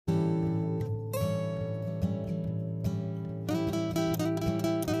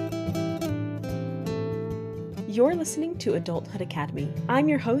You're listening to Adulthood Academy. I'm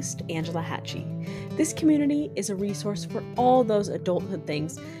your host, Angela Hatchie. This community is a resource for all those adulthood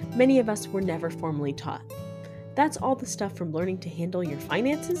things many of us were never formally taught. That's all the stuff from learning to handle your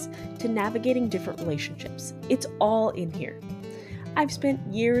finances to navigating different relationships. It's all in here. I've spent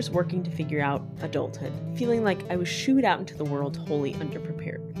years working to figure out adulthood, feeling like I was shooed out into the world wholly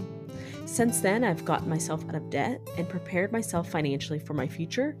underprepared. Since then, I've gotten myself out of debt and prepared myself financially for my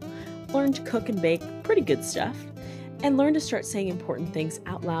future, learned to cook and bake pretty good stuff, and learned to start saying important things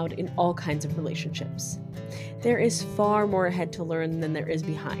out loud in all kinds of relationships. There is far more ahead to learn than there is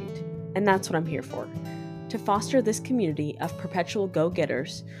behind, and that's what I'm here for. To foster this community of perpetual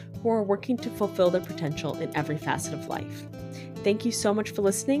go-getters who are working to fulfill their potential in every facet of life. Thank you so much for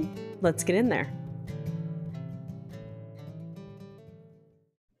listening. Let's get in there.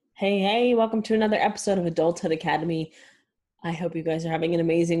 Hey, welcome to another episode of Adulthood Academy. I hope you guys are having an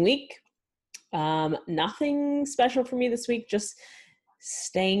amazing week. Nothing special for me this week, just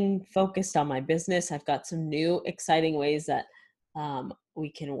staying focused on my business. I've got some new exciting ways that we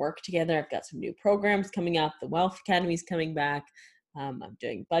can work together. I've got some new programs coming up. The Wealth Academy is coming back. I'm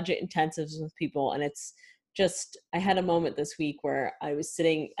doing budget intensives with people, and it's just, I had a moment this week where I was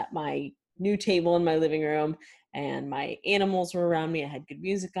sitting at my new table in my living room and my animals were around me. I had good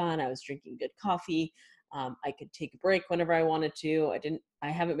music on. I was drinking good coffee. I could take a break whenever I wanted to. I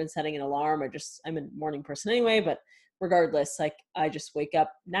haven't been setting an alarm. I'm a morning person anyway, but regardless, like I just wake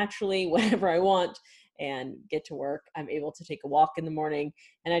up naturally whenever I want and get to work. I'm able to take a walk in the morning.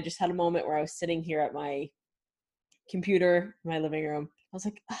 And I just had a moment where I was sitting here at my computer, in my living room. I was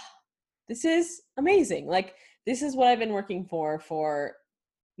like, this is amazing. Like, this is what I've been working for,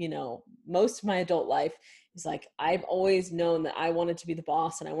 most of my adult life. Is like, I've always known that I wanted to be the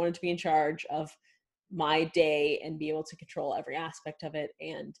boss and I wanted to be in charge of my day and be able to control every aspect of it.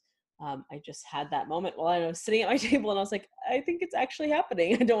 And I just had that moment while I was sitting at my table and I was like, I think it's actually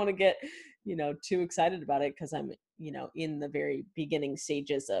happening. I don't want to get, too excited about it because I'm, in the very beginning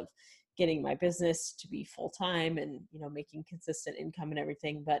stages of getting my business to be full-time and, making consistent income and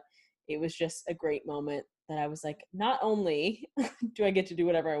everything. But it was just a great moment that I was like, not only do I get to do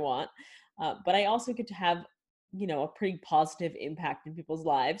whatever I want, but I also get to have, a pretty positive impact in people's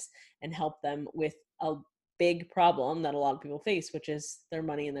lives and help them with a big problem that a lot of people face, which is their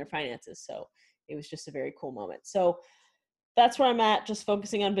money and their finances. So it was just a very cool moment. So that's where I'm at, just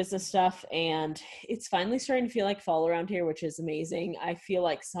focusing on business stuff. And it's finally starting to feel like fall around here, which is amazing. I feel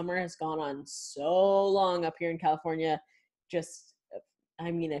like summer has gone on so long up here in California.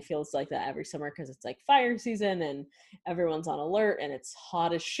 It feels like that every summer because it's like fire season and everyone's on alert and it's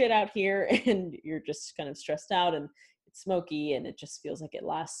hot as shit out here and you're just kind of stressed out and it's smoky and it just feels like it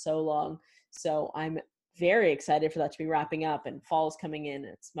lasts so long. So I'm very excited for that to be wrapping up and fall's coming in.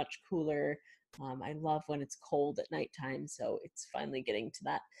 It's much cooler. I love when it's cold at nighttime. So it's finally getting to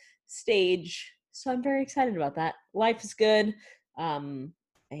that stage. So I'm very excited about that. Life is good. And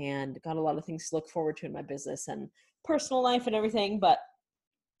got a lot of things to look forward to in my business and personal life and everything. But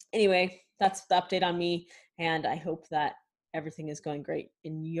anyway, that's the update on me. And I hope that everything is going great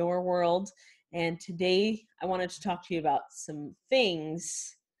in your world. And today I wanted to talk to you about some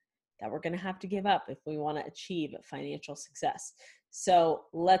things that we're going to have to give up if we want to achieve financial success. So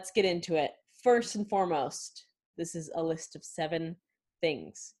let's get into it. First and foremost, this is a list of 7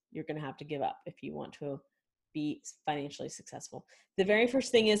 things you're going to have to give up if you want to be financially successful. The very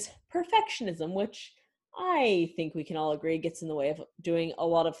first thing is perfectionism, which I think we can all agree gets in the way of doing a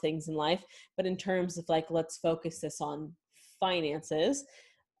lot of things in life. But in terms of like, let's focus this on finances.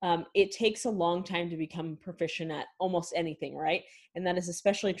 It takes a long time to become proficient at almost anything, right? And that is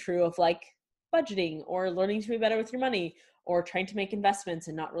especially true of like budgeting or learning to be better with your money or trying to make investments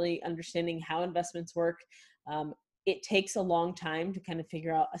and not really understanding how investments work. It takes a long time to kind of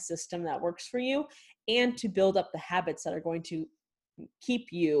figure out a system that works for you and to build up the habits that are going to keep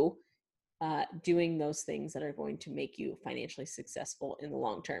you doing those things that are going to make you financially successful in the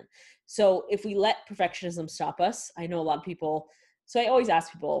long term. So if we let perfectionism stop us, I know a lot of people, so I always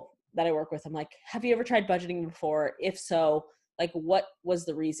ask people that I work with, I'm like, have you ever tried budgeting before? If so, like, what was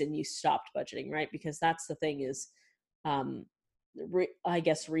the reason you stopped budgeting, right? Because that's the thing is, I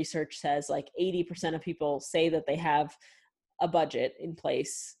guess research says like 80% of people say that they have a budget in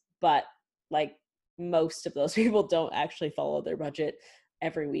place, but like most of those people don't actually follow their budget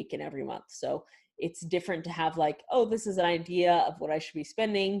every week and every month. So it's different to have like, oh, this is an idea of what I should be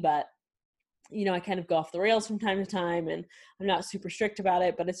spending, but I kind of go off the rails from time to time and I'm not super strict about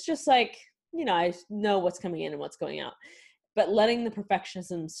it, but it's just like, I know what's coming in and what's going out. But letting the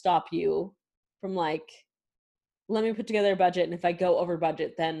perfectionism stop you from like let me put together a budget. And if I go over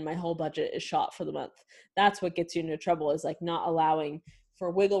budget, then my whole budget is shot for the month. That's what gets you into trouble, is like not allowing for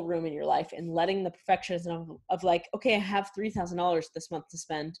wiggle room in your life and letting the perfectionism of like, okay, I have $3,000 this month to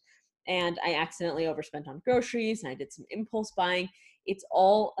spend and I accidentally overspent on groceries and I did some impulse buying. It's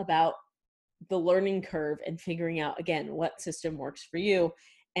all about the learning curve and figuring out, again, what system works for you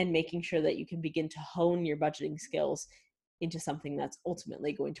and making sure that you can begin to hone your budgeting skills into something that's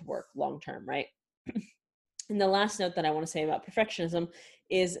ultimately going to work long term, right? And the last note that I want to say about perfectionism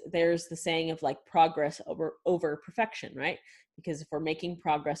is there's the saying of like progress over perfection, right? Because if we're making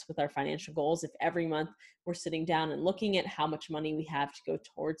progress with our financial goals, if every month we're sitting down and looking at how much money we have to go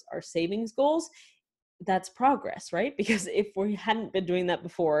towards our savings goals, that's progress, right? Because if we hadn't been doing that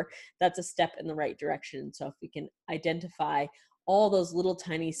before, that's a step in the right direction. So if we can identify all those little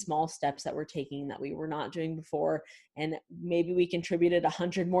tiny small steps that we're taking that we were not doing before, and maybe we contributed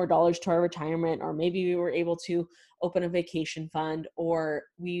 $100 more to our retirement, or maybe we were able to open a vacation fund, or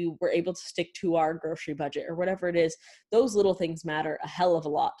we were able to stick to our grocery budget, or whatever it is, those little things matter a hell of a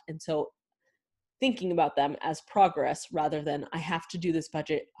lot. And so thinking about them as progress rather than I have to do this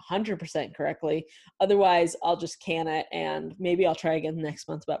budget 100% correctly. Otherwise, I'll just can it and maybe I'll try again next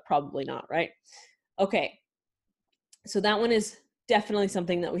month, but probably not, right? Okay. So that one is definitely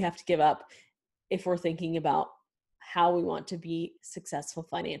something that we have to give up if we're thinking about how we want to be successful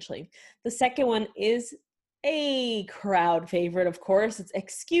financially. The second one is a crowd favorite, of course. It's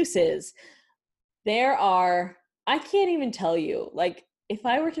excuses. I can't even tell you, like, if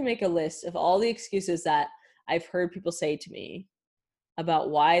I were to make a list of all the excuses that I've heard people say to me about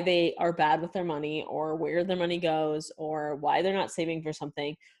why they are bad with their money, or where their money goes, or why they're not saving for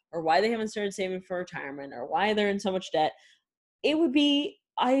something, or why they haven't started saving for retirement, or why they're in so much debt, it would be,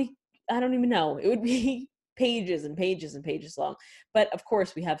 I don't even know. It would be pages and pages and pages long. But of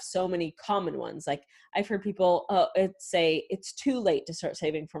course, we have so many common ones. Like I've heard people say it's too late to start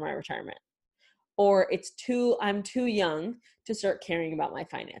saving for my retirement, or I'm too young to start caring about my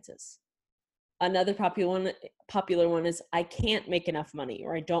finances. Another popular one is I can't make enough money,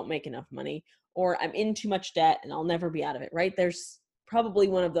 or I don't make enough money, or I'm in too much debt and I'll never be out of it, right? There's probably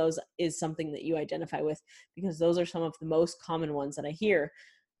one of those is something that you identify with, because those are some of the most common ones that I hear.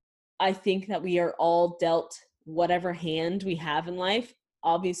 I think that we are all dealt whatever hand we have in life.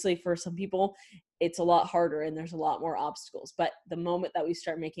 Obviously, for some people, it's a lot harder and there's a lot more obstacles. But the moment that we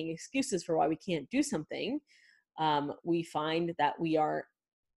start making excuses for why we can't do something, we find that we are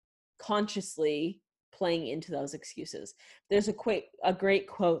consciously playing into those excuses. There's a great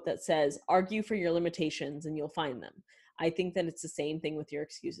quote that says, argue for your limitations and you'll find them. I think that it's the same thing with your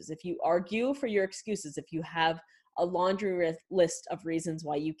excuses. If you argue for your excuses, if you have a laundry list of reasons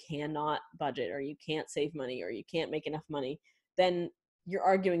why you cannot budget, or you can't save money, or you can't make enough money, then you're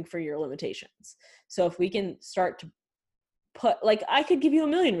arguing for your limitations. So if we can start to like, I could give you a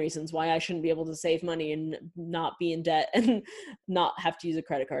million reasons why I shouldn't be able to save money and not be in debt and not have to use a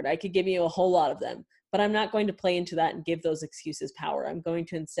credit card. I could give you a whole lot of them, but I'm not going to play into that and give those excuses power. I'm going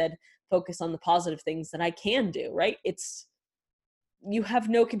to instead focus on the positive things that I can do, right? You have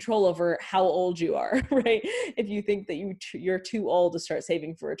no control over how old you are, right? If you think that you're too old to start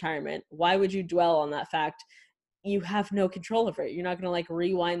saving for retirement, why would you dwell on that fact? You have no control over it. You're not going to like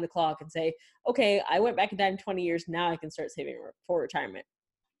rewind the clock and say, okay, I went back in time 20 years. Now I can start saving for retirement.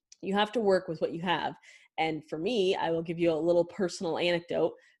 You have to work with what you have. And for me, I will give you a little personal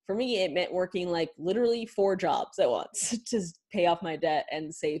anecdote. For me, it meant working like literally 4 jobs at once to pay off my debt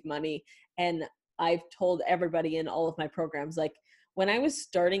and save money. And I've told everybody in all of my programs, like when I was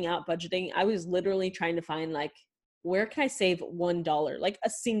starting out budgeting, I was literally trying to find like, where can I save $1, like a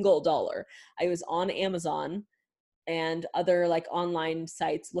single dollar? I was on Amazon and other like online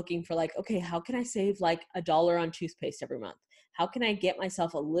sites looking for like, okay, how can I save like $1 on toothpaste every month? How can I get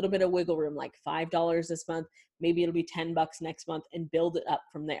myself a little bit of wiggle room, like $5 this month, maybe it'll be $10 next month, and build it up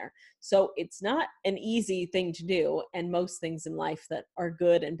from there. So it's not an easy thing to do. And most things in life that are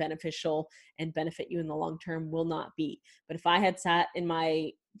good and beneficial and benefit you in the long term will not be. But if I had sat in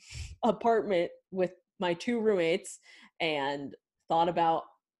my apartment with my 2 roommates and thought about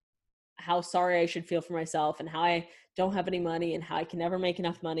how sorry I should feel for myself and how I don't have any money and how I can never make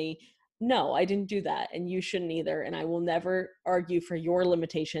enough money. No, I didn't do that. And you shouldn't either. And I will never argue for your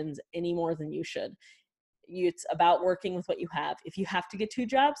limitations any more than you should. It's about working with what you have. If you have to get 2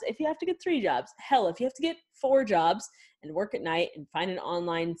 jobs, if you have to get 3 jobs, hell, if you have to get 4 jobs and work at night and find an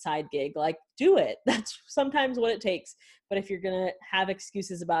online side gig, like do it. That's sometimes what it takes. But if you're going to have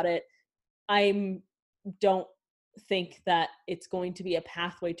excuses about it, I don't think that it's going to be a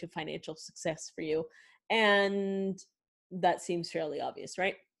pathway to financial success for you. And that seems fairly obvious,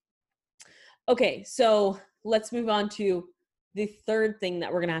 right? Okay, so let's move on to the third thing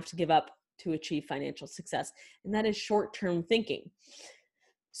that we're going to have to give up to achieve financial success, and that is short-term thinking.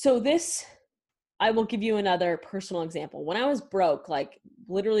 So this, I will give you another personal example. When I was broke, like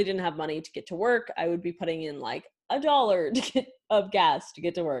literally didn't have money to get to work, I would be putting in like $1 to get of gas to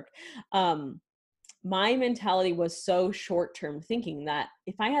get to work. My mentality was so short-term thinking that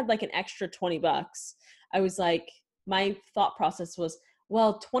if I had like an extra 20 bucks, I was like, my thought process was,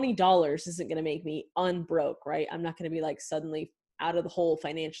 well, $20 isn't going to make me unbroke, right? I'm not going to be like suddenly out of the hole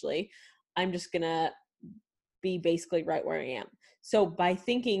financially. I'm just going to be basically right where I am. So by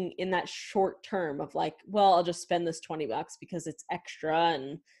thinking in that short term of like, well, I'll just spend this 20 bucks because it's extra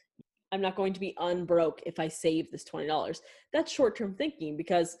and I'm not going to be unbroke if I save this $20. That's short-term thinking,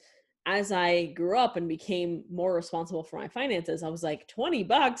 because as I grew up and became more responsible for my finances, I was like, 20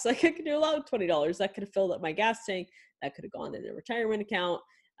 bucks, like I could do a lot with $20. That could have filled up my gas tank. That could have gone in a retirement account.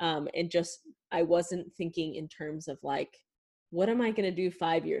 And just, I wasn't thinking in terms of like, what am I going to do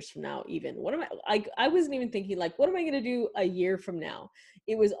 5 years from now? Even what am I wasn't even thinking like, what am I going to do a year from now?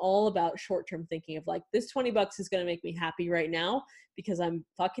 It was all about short-term thinking of like, this 20 bucks is going to make me happy right now because I'm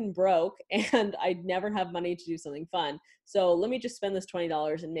fucking broke and I'd never have money to do something fun. So let me just spend this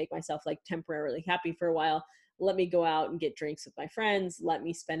 $20 and make myself like temporarily happy for a while. Let me go out and get drinks with my friends. Let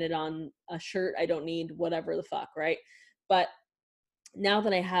me spend it on a shirt I don't need, whatever the fuck, right? But now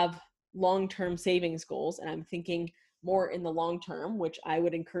that I have long-term savings goals and I'm thinking more in the long term, which I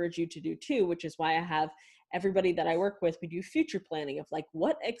would encourage you to do too, which is why I have everybody that I work with, we do future planning of like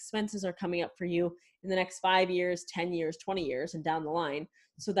what expenses are coming up for you in the next 5 years, 10 years, 20 years, and down the line.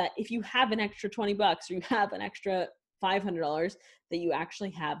 So that if you have an extra 20 bucks or you have an extra $500, that you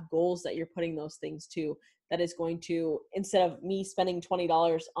actually have goals that you're putting those things to, that is going to, instead of me spending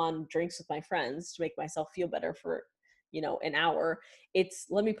 $20 on drinks with my friends to make myself feel better for, an hour, it's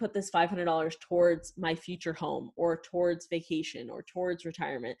let me put this $500 towards my future home or towards vacation or towards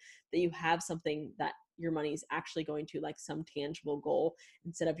retirement, that you have something that your money is actually going to, like some tangible goal,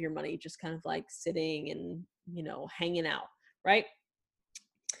 instead of your money just kind of like sitting and, hanging out, right?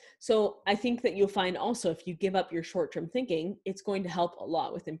 So I think that you'll find also if you give up your short-term thinking, it's going to help a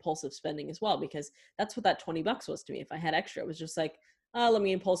lot with impulsive spending as well, because that's what that 20 bucks was to me. If I had extra, it was just like, let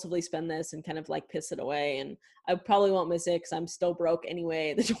me impulsively spend this and kind of like piss it away. And I probably won't miss it because I'm still broke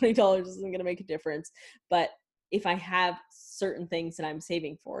anyway. The $20 isn't going to make a difference. But if I have certain things that I'm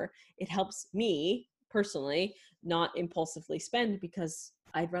saving for, it helps me personally not impulsively spend, because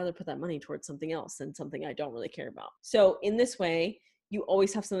I'd rather put that money towards something else than something I don't really care about. So in this way, you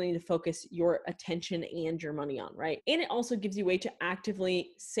always have something to focus your attention and your money on, right? And it also gives you a way to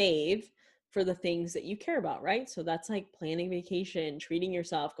actively save for the things that you care about, right? So that's like planning vacation, treating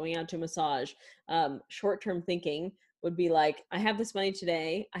yourself, going out to a massage. Short-term thinking would be like, I have this money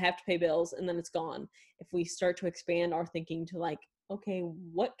today, I have to pay bills, and then it's gone. If we start to expand our thinking to like, okay,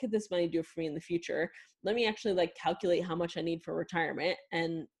 what could this money do for me in the future? Let me actually like calculate how much I need for retirement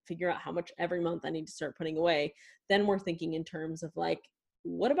and figure out how much every month I need to start putting away. Then we're thinking in terms of like,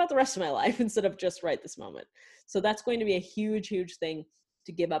 what about the rest of my life instead of just right this moment? So that's going to be a huge, huge thing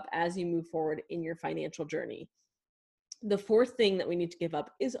to give up as you move forward in your financial journey. The fourth thing that we need to give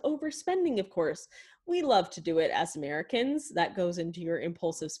up is overspending, of course. We love to do it as Americans. That goes into your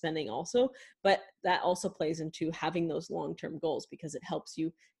impulsive spending also, but that also plays into having those long-term goals, because it helps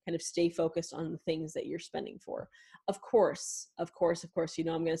you kind of stay focused on the things that you're spending for. Of course, I'm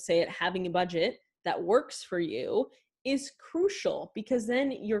going to say it, having a budget that works for you is crucial, because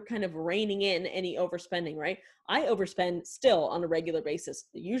then you're kind of reining in any overspending, right? I overspend still on a regular basis,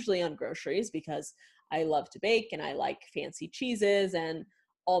 usually on groceries, because I love to bake and I like fancy cheeses and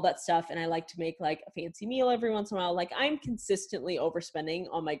all that stuff. And I like to make like a fancy meal every once in a while. Like I'm consistently overspending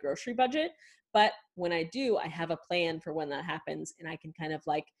on my grocery budget. But when I do, I have a plan for when that happens, and I can kind of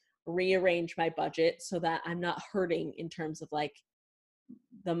like rearrange my budget so that I'm not hurting in terms of like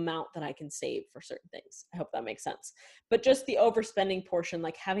the amount that I can save for certain things. I hope that makes sense. But just the overspending portion,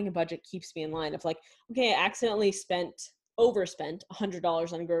 like having a budget keeps me in line of like, okay, I accidentally overspent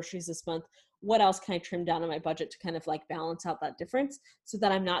 $100 on groceries this month. What else can I trim down on my budget to kind of like balance out that difference, so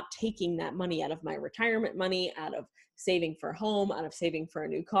that I'm not taking that money out of my retirement money, out of saving for a home, out of saving for a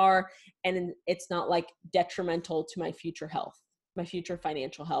new car. And it's not like detrimental to my future health, my future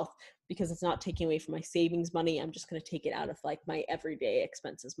financial health, because it's not taking away from my savings money. I'm just going to take it out of like my everyday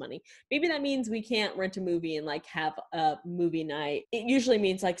expenses money. Maybe that means we can't rent a movie and like have a movie night. It usually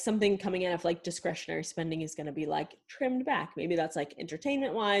means like something coming out of like discretionary spending is going to be like trimmed back. Maybe that's like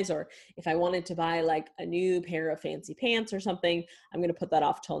entertainment wise, or if I wanted to buy like a new pair of fancy pants or something, I'm going to put that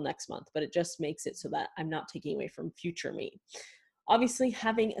off till next month. But it just makes it so that I'm not taking away from future me. Obviously,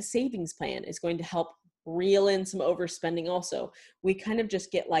 having a savings plan is going to help reel in some overspending also. We kind of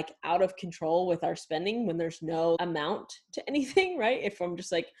just get like out of control with our spending when there's no amount to anything, right? If I'm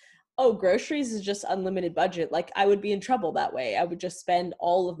just like, oh, groceries is just unlimited budget, like I would be in trouble that way. I would just spend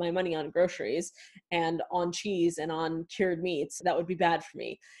all of my money on groceries and on cheese and on cured meats. That would be bad for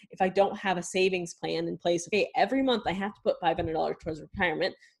me. If I don't have a savings plan in place, okay, every month I have to put $500 towards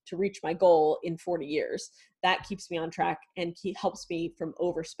retirement to reach my goal in 40 years. That keeps me on track and helps me from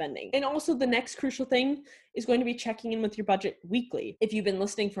overspending. And also the next crucial thing is going to be checking in with your budget weekly. If you've been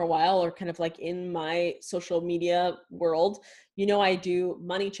listening for a while or kind of like in my social media world, you know I do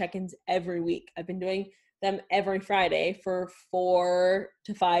money check-ins every week. I've been doing them every Friday for 4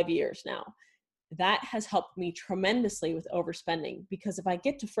 to 5 years now. That has helped me tremendously with overspending, because if I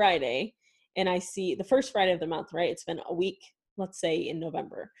get to Friday and I see the first Friday of the month, right? It's been a week, let's say in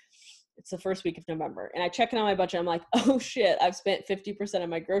November. It's the first week of November. And I check in on my budget. I'm like, oh shit, I've spent 50% of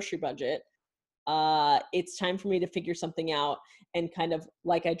my grocery budget. It's time for me to figure something out and kind of,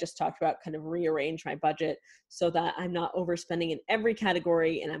 like I just talked about, kind of rearrange my budget so that I'm not overspending in every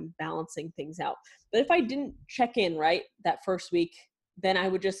category and I'm balancing things out. But if I didn't check in, right, that first week, then I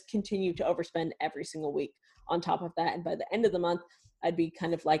would just continue to overspend every single week on top of that. And by the end of the month, I'd be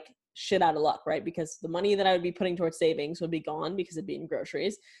kind of like shit out of luck, right? Because the money that I would be putting towards savings would be gone because it'd be in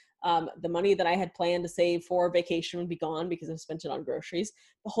groceries. The money that I had planned to save for vacation would be gone because I've spent it on groceries.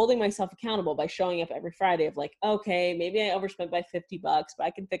 But holding myself accountable by showing up every Friday of like, okay, maybe I overspent by $50, but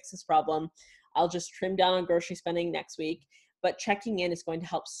I can fix this problem. I'll just trim down on grocery spending next week. But checking in is going to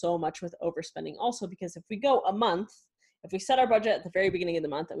help so much with overspending also, because if we go a month, if we set our budget at the very beginning of the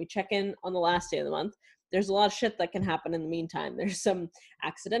month and we check in on the last day of the month, there's a lot of shit that can happen in the meantime. There's some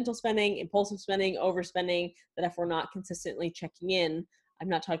accidental spending, impulsive spending, overspending, that if we're not consistently checking in, I'm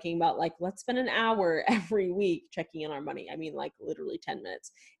not talking about like, let's spend an hour every week checking in our money. I mean, like literally 10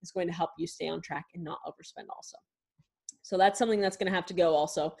 minutes is going to help you stay on track and not overspend also. So that's something that's going to have to go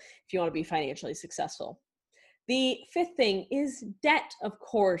also if you want to be financially successful. The fifth thing is debt, of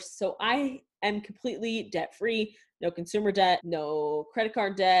course. So I am completely debt-free, no consumer debt, no credit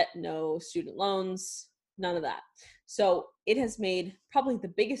card debt, no student loans, none of that. So it has made probably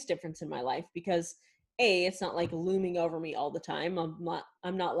the biggest difference in my life, because it's not like looming over me all the time.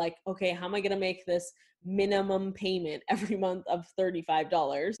 I'm not like, okay, how am I going to make this minimum payment every month of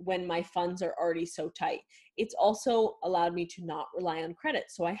 $35 when my funds are already so tight? It's also allowed me to not rely on credit.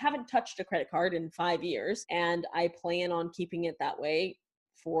 So I haven't touched a credit card in 5 years, and I plan on keeping it that way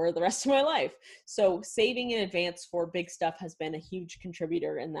for the rest of my life. So saving in advance for big stuff has been a huge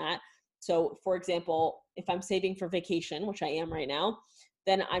contributor in that. So for example, if I'm saving for vacation, which I am right now,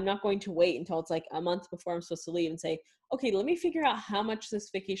 then I'm not going to wait until it's like a month before I'm supposed to leave and say, okay, let me figure out how much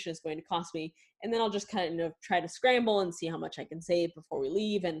this vacation is going to cost me. And then I'll just kind of try to scramble and see how much I can save before we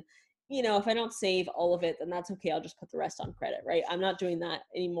leave. And, you know, if I don't save all of it, then that's okay. I'll just put the rest on credit, right? I'm not doing that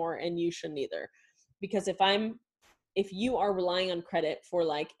anymore, and you shouldn't either. Because if you are relying on credit for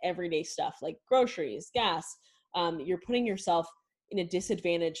like everyday stuff, like groceries, gas, you're putting yourself in a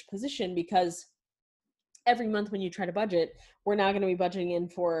disadvantaged position, because every month when you try to budget, we're now going to be budgeting in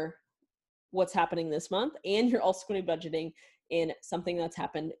for what's happening this month, and you're also going to be budgeting in something that's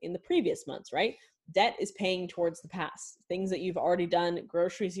happened in the previous months, right? Debt is paying towards the past, things that you've already done,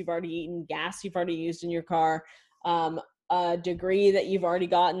 groceries you've already eaten, gas you've already used in your car, a degree that you've already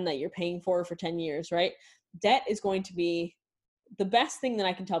gotten that you're paying for 10 years, right? Debt is going to be the best thing that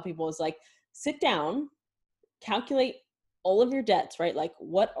I can tell people is like, sit down, calculate all of your debts, right? Like,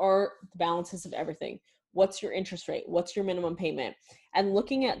 what are the balances of everything? What's your interest rate? What's your minimum payment? And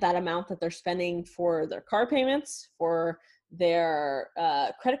looking at that amount that they're spending for their car payments, for their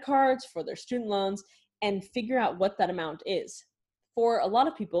credit cards, for their student loans, and figure out what that amount is. For a lot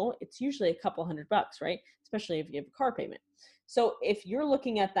of people, it's usually a couple $100, right? Especially if you have a car payment. So if you're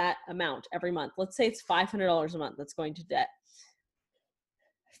looking at that amount every month, let's say it's $500 a month that's going to debt.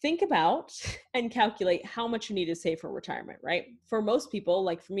 Think about and calculate how much you need to save for retirement, right? For most people,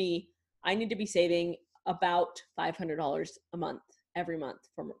 like for me, I need to be saving about $500 a month every month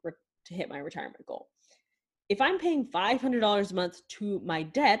to hit my retirement goal. If I'm paying $500 a month to my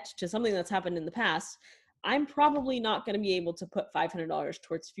debt, to something that's happened in the past, I'm probably not going to be able to put $500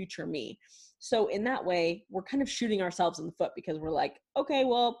 towards future me. So in that way, we're kind of shooting ourselves in the foot, because we're like, okay,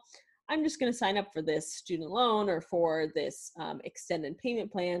 well, I'm just going to sign up for this student loan or for this extended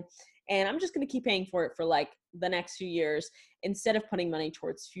payment plan, and I'm just going to keep paying for it for like the next few years instead of putting money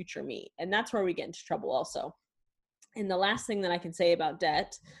towards future me. And that's where we get into trouble also. And the last thing that I can say about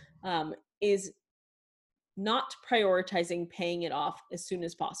debt is not prioritizing paying it off as soon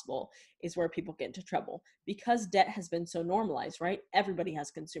as possible is where people get into trouble, because debt has been so normalized, right? Everybody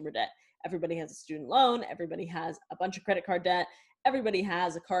has consumer debt. Everybody has a student loan. Everybody has a bunch of credit card debt. Everybody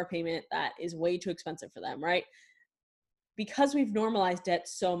has a car payment that is way too expensive for them, right? Because we've normalized debt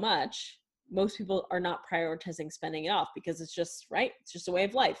so much, most people are not prioritizing spending it off because it's just, right? It's just a way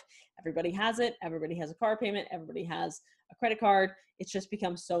of life. Everybody has it. Everybody has a car payment. Everybody has a credit card. It's just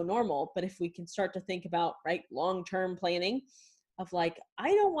become so normal. But if we can start to think about, right, long-term planning of like, I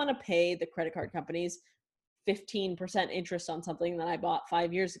don't want to pay the credit card companies 15% interest on something that I bought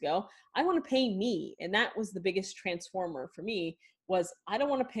 5 years ago. I want to pay me. And that was the biggest transformer for me, was I don't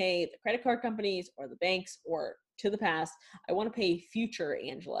want to pay the credit card companies or the banks or to the past. I want to pay future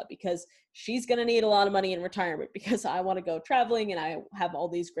Angela, because she's going to need a lot of money in retirement, because I want to go traveling and I have all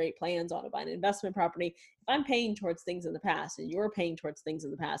these great plans. I want to buy an investment property. If I'm paying towards things in the past and you're paying towards things in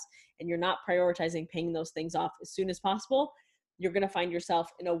the past and you're not prioritizing paying those things off as soon as possible, you're going to find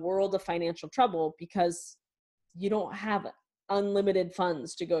yourself in a world of financial trouble, because you don't have unlimited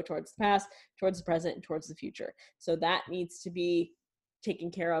funds to go towards the past, towards the present, and towards the future. So that needs to be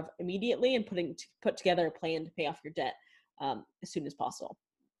taken care of immediately, and put together a plan to pay off your debt as soon as possible.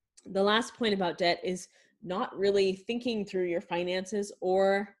 The last point about debt is not really thinking through your finances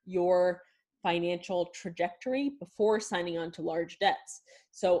or your financial trajectory before signing on to large debts.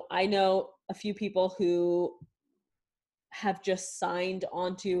 So I know a few people who have just signed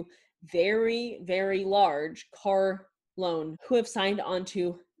onto very, very large car loan, who have signed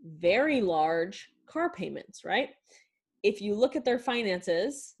onto very large car payments, right? If you look at their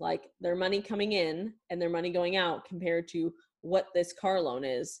finances, like their money coming in and their money going out compared to what this car loan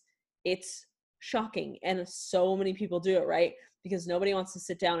is, it's shocking. And so many people do it, right? Because nobody wants to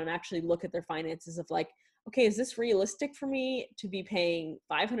sit down and actually look at their finances of like, okay, is this realistic for me to be paying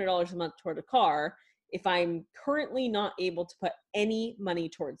 $500 a month toward a car if I'm currently not able to put any money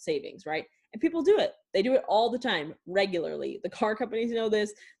towards savings, right? And people do it. They do it all the time, regularly. The car companies know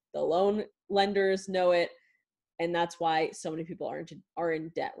this. The loan lenders know it. And that's why so many people are in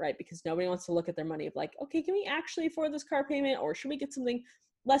debt, right? Because nobody wants to look at their money of like, okay, can we actually afford this car payment, or should we get something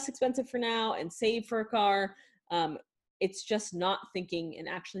less expensive for now and save for a car? It's just not thinking and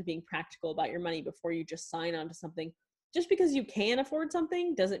actually being practical about your money before you just sign on to something. Just because you can afford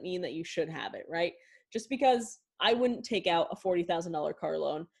something doesn't mean that you should have it, right? Just because I wouldn't take out a $40,000 car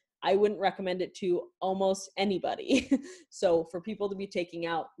loan, I wouldn't recommend it to almost anybody. So for people to be taking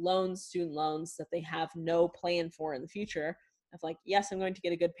out loans, student loans that they have no plan for in the future, of like, yes, I'm going to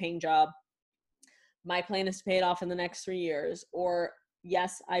get a good paying job. My plan is to pay it off in the next 3 years. Or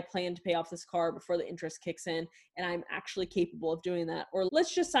yes, I plan to pay off this car before the interest kicks in and I'm actually capable of doing that. Or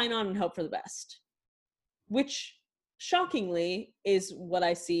let's just sign on and hope for the best, which shockingly is what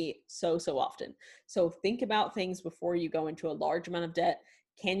I see so often. So think about things before you go into a large amount of debt.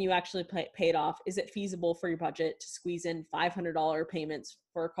 Can you actually pay it off? Is it feasible for your budget to squeeze in $500 payments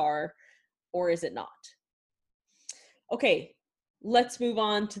for a car, or is it not? Okay, let's move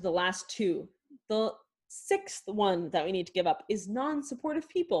on to the last two. The sixth one that we need to give up is non-supportive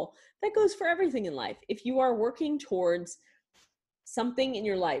people. That goes for everything in life. If you are working towards something in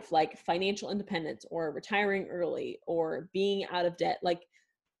your life, like financial independence or retiring early or being out of debt, like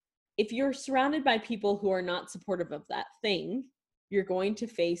if you're surrounded by people who are not supportive of that thing, you're going to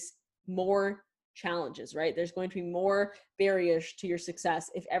face more challenges, right? There's going to be more barriers to your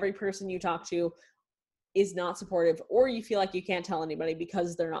success if every person you talk to is not supportive, or you feel like you can't tell anybody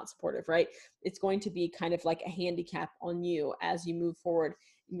because they're not supportive, right? It's going to be kind of like a handicap on you as you move forward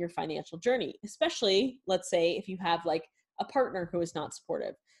in your financial journey, especially, let's say, if you have like a partner who is not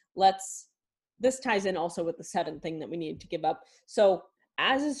supportive. This ties in also with the seventh thing that we need to give up. So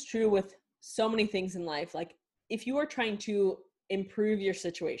as is true with so many things in life, like if you are trying to improve your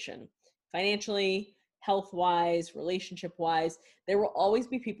situation financially, health-wise, relationship-wise, there will always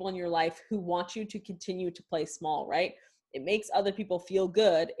be people in your life who want you to continue to play small, right? It makes other people feel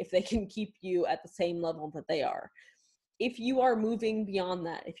good if they can keep you at the same level that they are. If you are moving beyond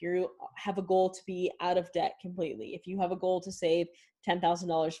that, if you have a goal to be out of debt completely, if you have a goal to save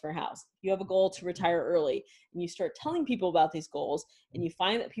 $10,000 for a house, if you have a goal to retire early, and you start telling people about these goals and you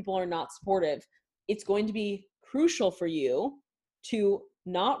find that people are not supportive, it's going to be crucial for you to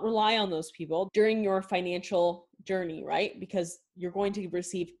not rely on those people during your financial journey, right? Because you're going to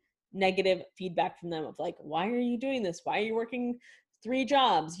receive negative feedback from them of like, why are you doing this? Why are you working 3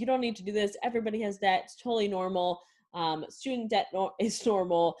 jobs? You don't need to do this. Everybody has debt. It's totally normal. Student debt is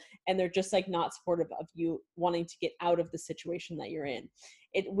normal. And they're just like not supportive of you wanting to get out of the situation that you're in.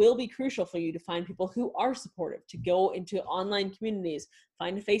 it will be crucial for you to find people who are supportive, to go into online communities,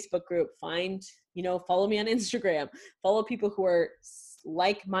 find a Facebook group, follow me on Instagram, follow people who are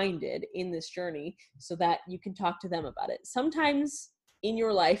like-minded in this journey so that you can talk to them about it. Sometimes in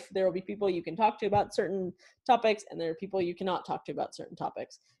your life, there will be people you can talk to about certain topics, and there are people you cannot talk to about certain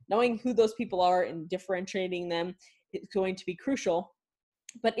topics. Knowing who those people are and differentiating them is going to be crucial.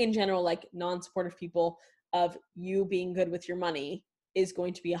 But in general, like non-supportive people of you being good with your money is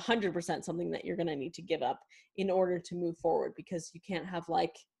going to be 100% something that you're going to need to give up in order to move forward, because you can't have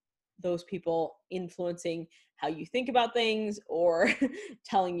like those people influencing how you think about things or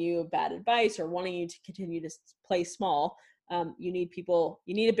telling you bad advice or wanting you to continue to play small. You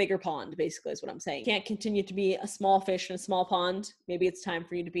need a bigger pond, basically, is what I'm saying. You can't continue to be a small fish in a small pond. Maybe it's time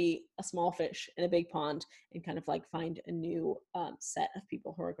for you to be a small fish in a big pond and kind of like find a new set of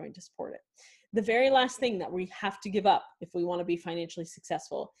people who are going to support it. The very last thing that we have to give up if we want to be financially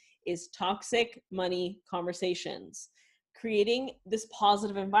successful is toxic money conversations. Creating this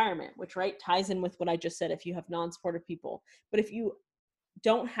positive environment, which ties in with what I just said, if you have non-supportive people. But if you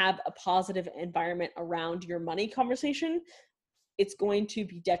don't have a positive environment around your money conversation, it's going to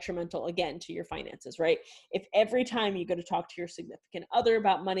be detrimental again to your finances, right? If every time you go to talk to your significant other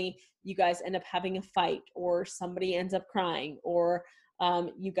about money, you guys end up having a fight, or somebody ends up crying, or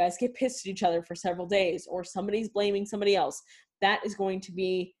you guys get pissed at each other for several days, or somebody's blaming somebody else, that is going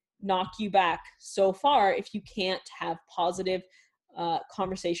to knock you back so far if you can't have positive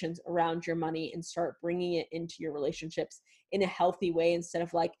conversations around your money and start bringing it into your relationships in a healthy way, instead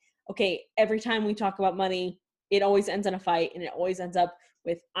of like, okay, every time we talk about money, it always ends in a fight, and it always ends up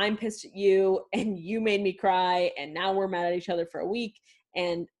with, I'm pissed at you and you made me cry, and now we're mad at each other for a week,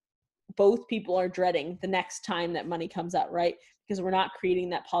 and both people are dreading the next time that money comes up, right? Because we're not creating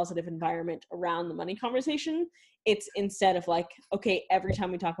that positive environment around the money conversation. It's instead of like, okay, every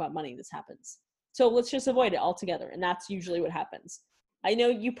time we talk about money, this happens, so let's just avoid it altogether. And that's usually what happens. I know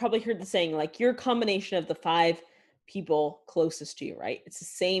you probably heard the saying, like, you're a combination of the 5 people closest to you, right? It's the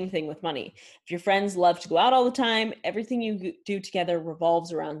same thing with money. If your friends love to go out all the time, everything you do together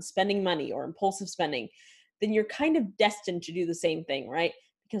revolves around spending money or impulsive spending, then you're kind of destined to do the same thing, right?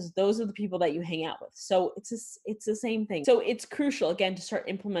 Because those are the people that you hang out with. So it's the same thing. So it's crucial, again, to start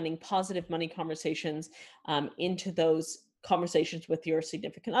implementing positive money conversations into those conversations with your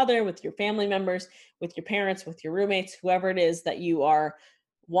significant other, with your family members, with your parents, with your roommates, whoever it is that you are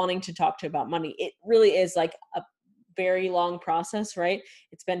wanting to talk to about money. It really is like a very long process, right?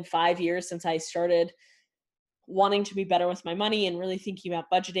 It's been 5 years since I started wanting to be better with my money and really thinking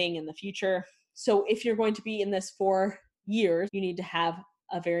about budgeting in the future. So if you're going to be in this for years, you need to have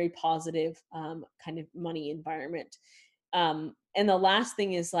a very positive kind of money environment. And the last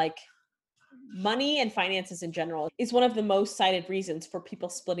thing is, like, money and finances in general is one of the most cited reasons for people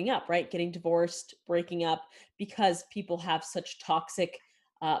splitting up, right? Getting divorced, breaking up, because people have such toxic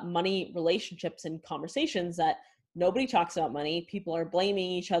money relationships and conversations that nobody talks about money. People are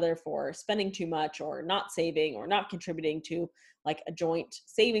blaming each other for spending too much, or not saving, or not contributing to like a joint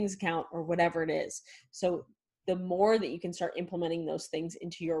savings account, or whatever it is. So the more that you can start implementing those things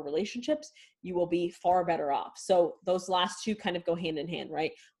into your relationships, you will be far better off. So those last two kind of go hand in hand,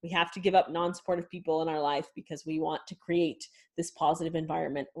 right? We have to give up non-supportive people in our life because we want to create this positive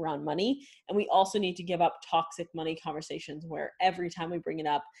environment around money. And we also need to give up toxic money conversations where every time we bring it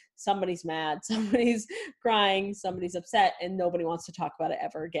up, somebody's mad, somebody's crying, somebody's upset, and nobody wants to talk about it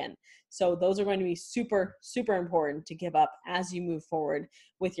ever again. So those are going to be super, super important to give up as you move forward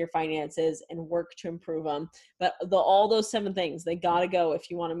with your finances and work to improve them. But all those 7 things, they got to go if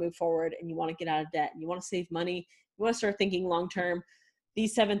you want to move forward and you want to get out of debt and you want to save money, you want to start thinking long-term.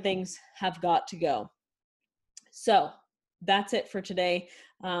 These 7 things have got to go. So that's it for today.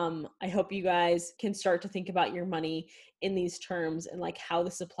 I hope you guys can start to think about your money in these terms and like how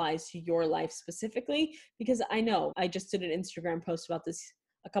this applies to your life specifically, because I know I just did an Instagram post about this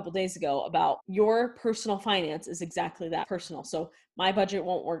a couple days ago about your personal finance is exactly that, personal. So my budget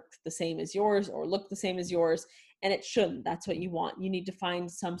won't work the same as yours or look the same as yours, and it shouldn't. That's what you want. You need to find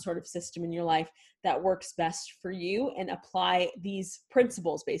some sort of system in your life that works best for you and apply these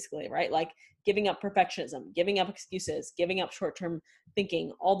principles basically, right? Like giving up perfectionism, giving up excuses, giving up short-term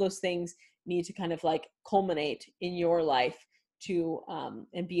thinking. All those things need to kind of like culminate in your life to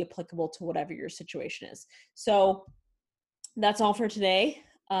and be applicable to whatever your situation is. So that's all for today.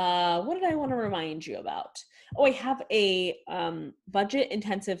 What did I want to remind you about? Oh, I have a budget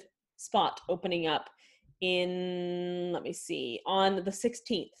intensive spot opening up let me see, on the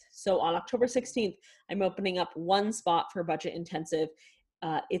 16th. So on October 16th, I'm opening up one spot for budget intensive.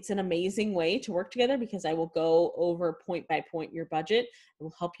 It's an amazing way to work together because I will go over point by point your budget. I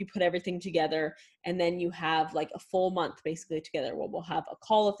will help you put everything together. And then you have like a full month basically together where we'll have a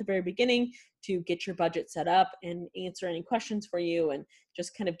call at the very beginning to get your budget set up and answer any questions for you and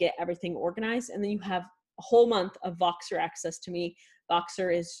just kind of get everything organized. And then you have a whole month of Voxer access to me.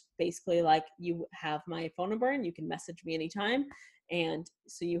 Voxer is basically like you have my phone number and you can message me anytime. And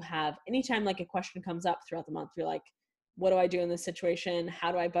so you have anytime like a question comes up throughout the month, you're like, what do I do in this situation?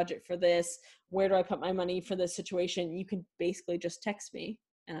 How do I budget for this? Where do I put my money for this situation? You can basically just text me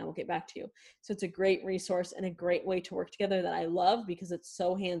and I will get back to you. So it's a great resource and a great way to work together that I love because it's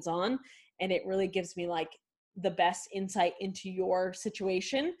so hands-on and it really gives me like the best insight into your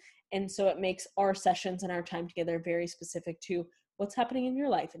situation. And so it makes our sessions and our time together very specific to what's happening in your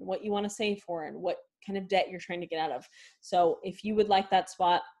life and what you want to save for and what kind of debt you're trying to get out of. So if you would like that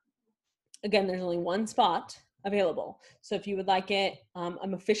spot, again, there's only one spot available. So if you would like it,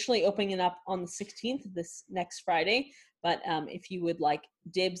 I'm officially opening it up on the 16th, this next Friday. But if you would like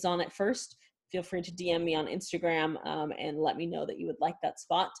dibs on it first, feel free to DM me on Instagram and let me know that you would like that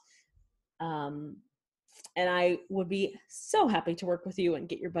spot. And I would be so happy to work with you and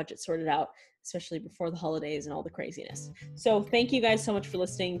get your budget sorted out, especially before the holidays and all the craziness. So thank you guys so much for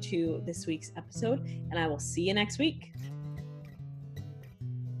listening to this week's episode, and I will see you next week.